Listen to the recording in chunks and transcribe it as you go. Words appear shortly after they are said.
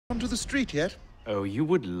Onto the street yet? Oh, you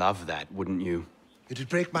would love that, wouldn't you? It'd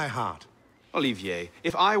break my heart. Olivier,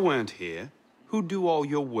 if I weren't here, who'd do all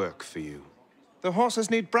your work for you? The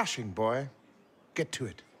horses need brushing, boy. Get to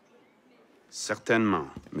it. Certainement,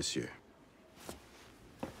 monsieur.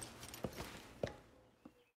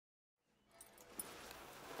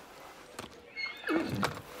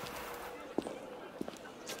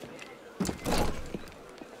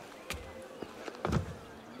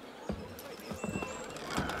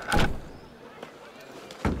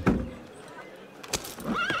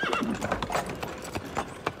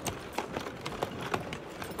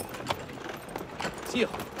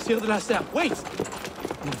 Sire de la Serre, wait!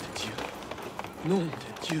 Nom de Dieu. Nom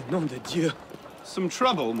de Dieu, nom de Dieu. Some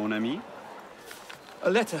trouble, mon ami? A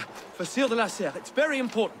letter for Sire de la Serre. It's very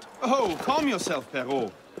important. Oh, calm yourself,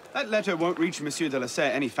 Perrault. That letter won't reach Monsieur de la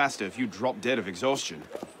Serre any faster if you drop dead of exhaustion.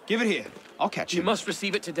 Give it here. I'll catch You him. must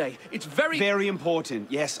receive it today. It's very... Very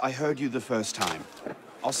important. Yes, I heard you the first time.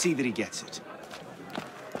 I'll see that he gets it.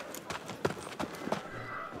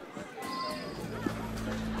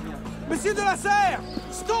 Monsieur de la Serre!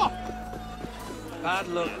 Stop! Bad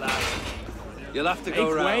luck, lad. You'll have to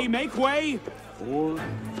go round. Make way! Or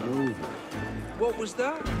over. What was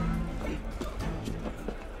that?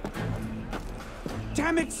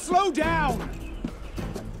 Damn it, slow down!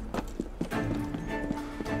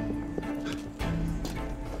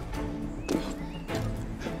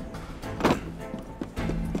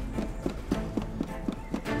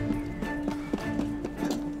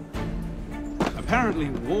 Apparently,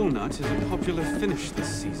 walnut is a popular finish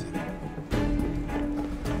this season.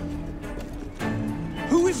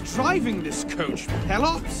 Who is driving this coach,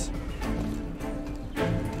 Pelops?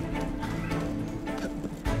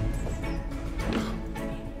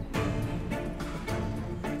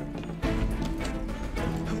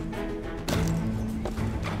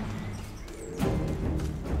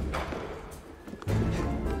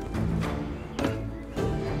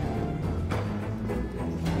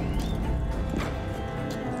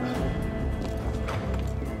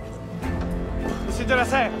 De la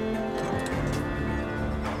Serre.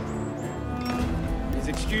 Please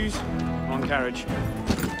excuse, wrong carriage.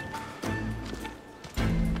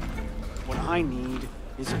 What I need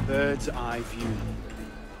is a bird's eye view.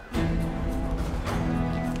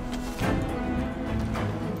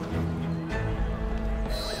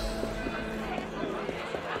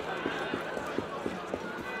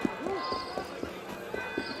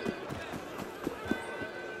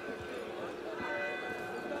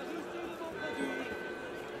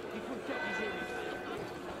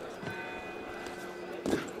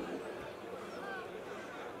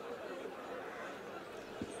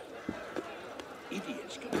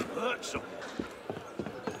 Idiot's gonna hurt someone.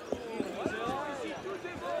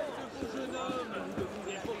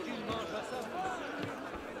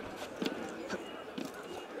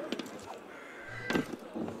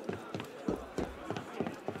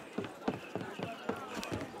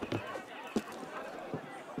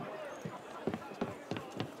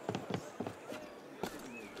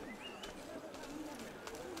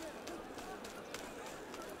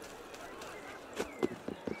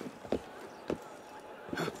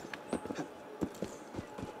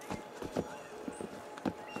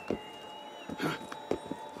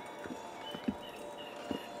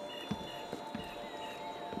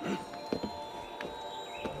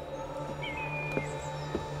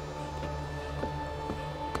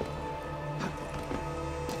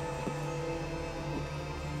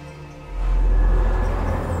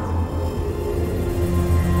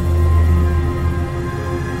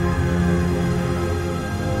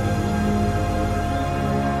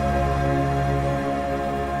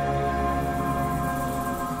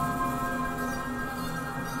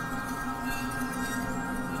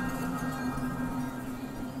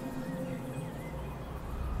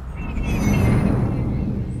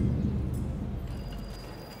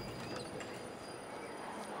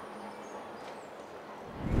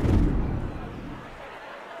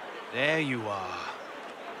 There you are.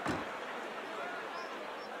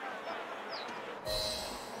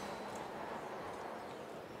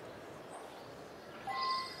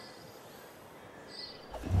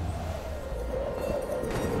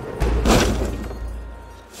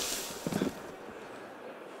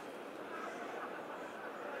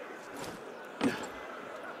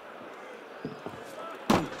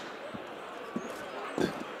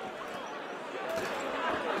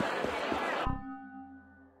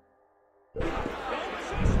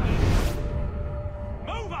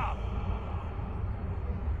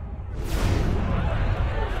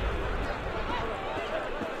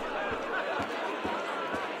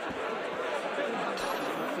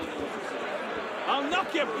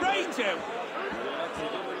 afraid to.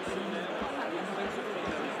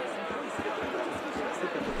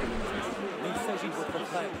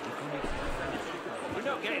 We're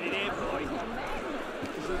not getting it here, boy.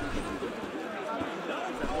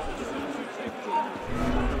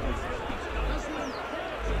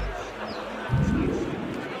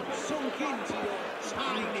 Sunk into your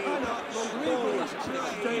tiny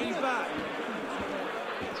Stay back.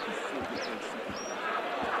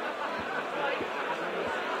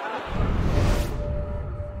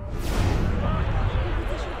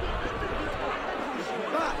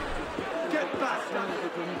 back! Get back!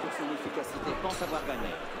 Reconnu pour son efficacité, pense avoir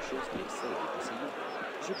gagné. Chose qu'il essaie de conseiller.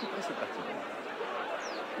 Je couperai cette partie-là.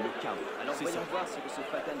 Le chaos. Alors voyons voir ce que ce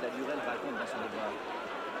fatin de la Durelle raconte dans son ouvrage.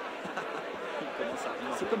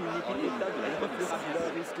 C'est comme une épidémie de la Cela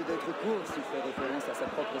risque d'être court s'il fait référence à sa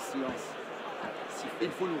propre science.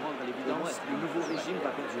 Il faut nous rendre à l'évidence que le nouveau régime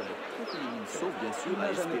va perdurer. Sauf bien sûr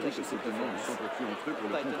à espérer que ces deux mondes s'entretuent entre eux pour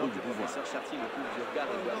le contrôle du pouvoir. Le professeur Chartier le couvre du regard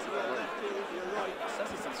et voit ses paroles. Ça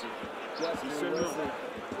c'est censé.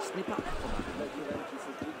 Ce n'est pas improbable.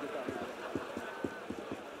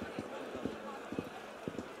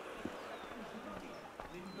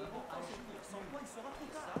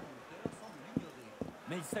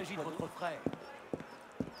 Mais il s'agit de votre frère.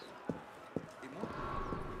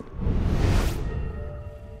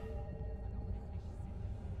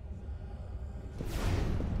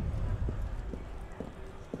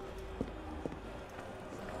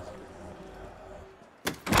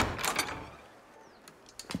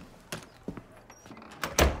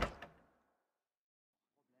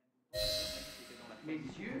 Les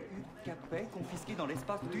yeux capés confisqués dans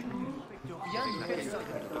l'espace d'une nuit. Rien n'y fait ça.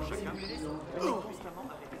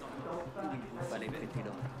 Il fallait péter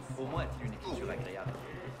l'homme. Au moins a-t-il une écriture agréable.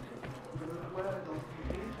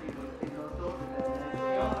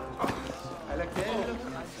 À laquelle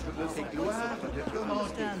je me fais gloire de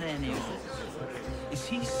commenter.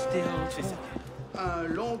 Un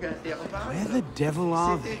long intervalle Where the devil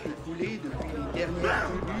are they? s'était écoulé depuis les dernières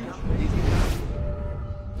tribus des États.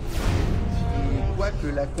 Et quoique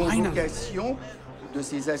la convocation de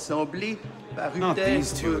ces assemblées parut Not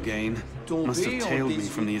these two être again. Must have tombée en tailed me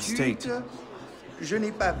from the estate. désuétude, je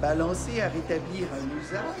n'ai pas balancé à rétablir un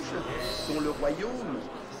usage dont le royaume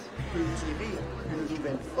peut tirer une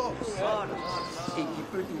nouvelle force et qui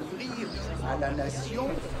peut ouvrir à la nation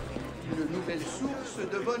une nouvelle source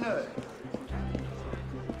de bonheur.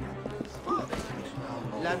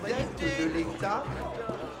 La dette de l'État,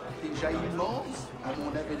 déjà immense à mon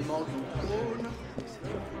avènement au trône,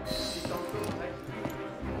 c'est encore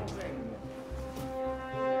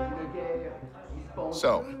une guerre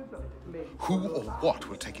So, dispenseuse, mais who or what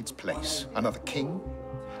will take its place? Another king?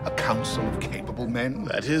 A council of capable men?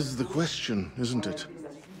 That is the question, isn't it?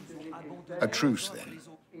 A truce, then.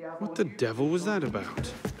 What the devil was that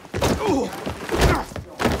about?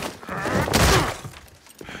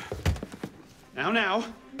 Now,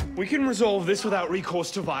 we can resolve this without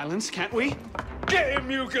recourse to violence, can't we? Get him,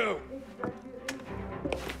 Hugo!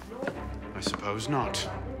 I suppose not.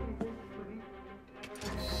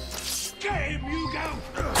 Get him,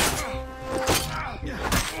 Hugo!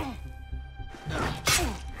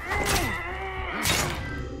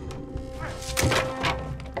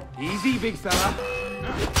 Easy, big fella.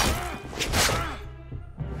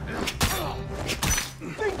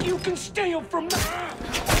 Think you can steal from me?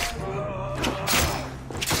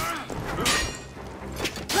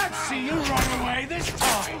 Let's see you run away this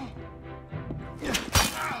time.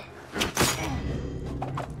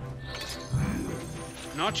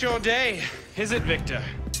 Not your day, is it, Victor?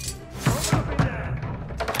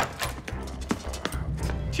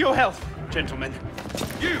 To your health, gentlemen.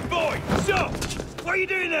 You, boy, stop! What are you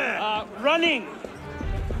doing there? Running!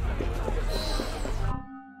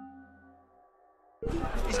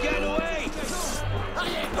 He's getting away!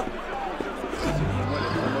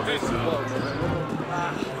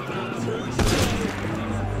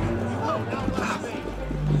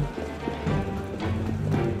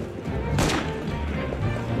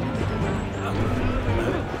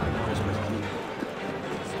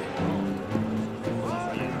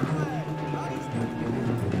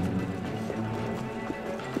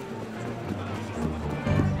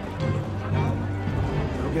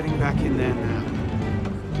 No getting back in there now.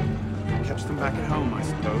 Catch them back at home, I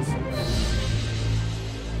suppose.